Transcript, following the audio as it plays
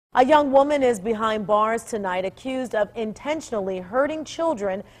A young woman is behind bars tonight accused of intentionally hurting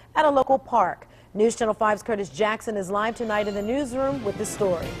children at a local park. News Channel 5's Curtis Jackson is live tonight in the newsroom with the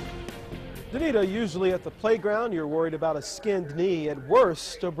story. Danita, usually at the playground, you're worried about a skinned knee, at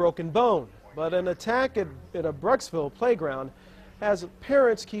worst, a broken bone. But an attack at a Brecksville playground has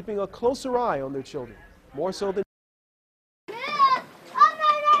parents keeping a closer eye on their children, more so than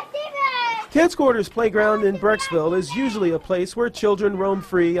Kids Quarters Playground in Brecksville is usually a place where children roam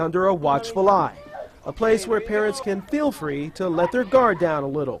free under a watchful eye, a place where parents can feel free to let their guard down a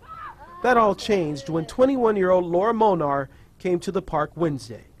little. That all changed when 21-year-old Laura Molnar came to the park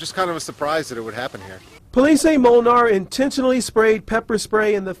Wednesday. Just kind of a surprise that it would happen here. Police say Molnar intentionally sprayed pepper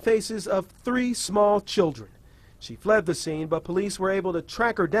spray in the faces of 3 small children. She fled the scene, but police were able to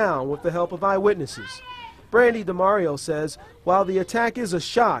track her down with the help of eyewitnesses. Brandy DeMario says while the attack is a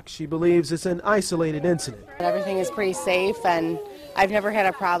shock, she believes it's an isolated incident. Everything is pretty safe, and I've never had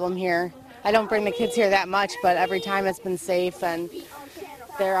a problem here. I don't bring the kids here that much, but every time it's been safe, and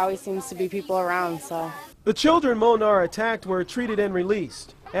there always seems to be people around. So the children Molnar attacked were treated and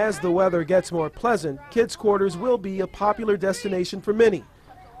released. As the weather gets more pleasant, Kids Quarters will be a popular destination for many.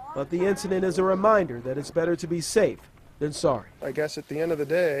 But the incident is a reminder that it's better to be safe than sorry. I guess at the end of the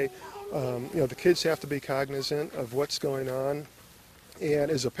day, the kids have to be cognizant of what's going on. And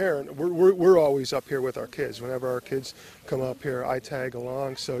as a parent, we're always up here with our kids. Whenever our kids come up here, I tag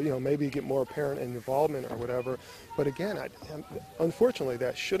along. So, maybe get more parent involvement or whatever. But again, unfortunately,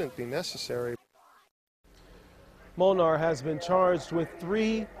 that shouldn't be necessary. Molnar has been charged with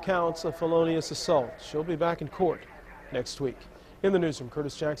 3 counts of felonious assault. She'll be back in court next week. In the newsroom,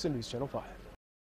 Curtis Jackson, News Channel 5.